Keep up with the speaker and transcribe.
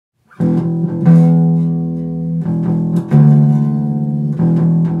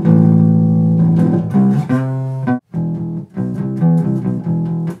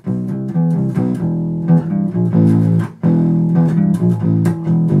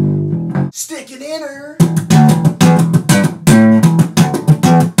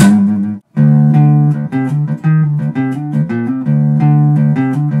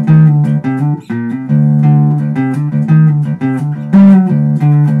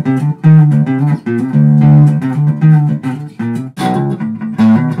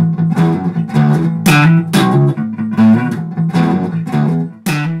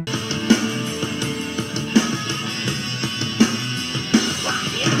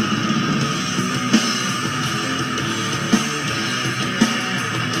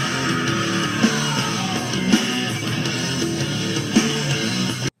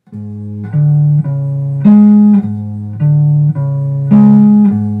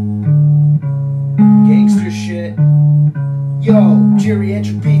Yo,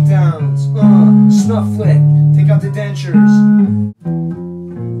 geriatric beatdowns, snuff flick, take out the dentures.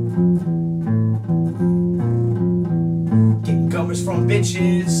 Getting gummers from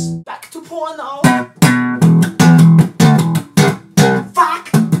bitches. Back to porno. Fuck!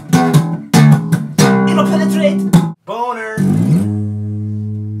 It'll penetrate. Boner.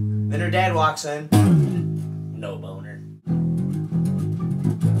 Then her dad walks in. No boner.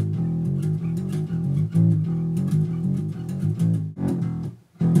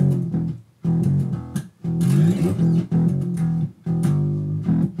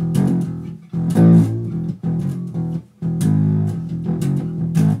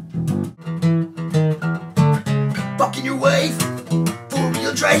 Fucking your wife,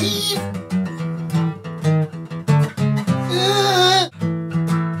 4-wheel drive.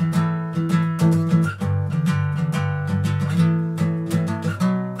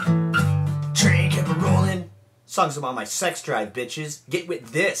 Train kept rolling. Songs about my sex drive, bitches. Get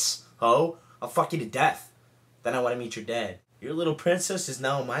with this, ho. I'll fuck you to death. Then I want to meet your dad. Your little princess is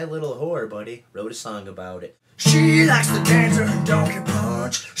now my little whore, buddy. Wrote a song about it. She likes the dancer and donkey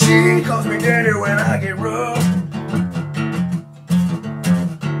punch. She calls me daddy when I get rough.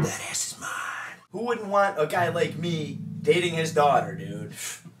 That ass is mine. Who wouldn't want a guy like me dating his daughter, dude?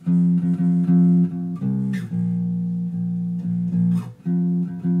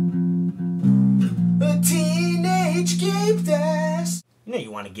 A teenage gaped ass. You know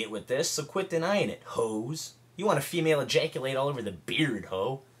you want to get with this, so quit denying it, hoes. You want a female ejaculate all over the beard,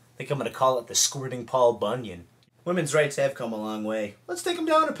 ho. Think I'm gonna call it the squirting Paul Bunyan. Women's rights have come a long way. Let's take them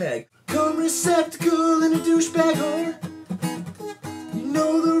down a peg. Cum receptacle in a douchebag whore. You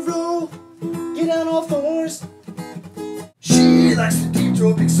know the rule. Get on all fours. She likes to deep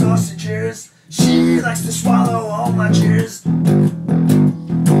throat big sausages. She likes to swallow all my cheers.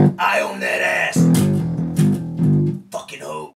 I own that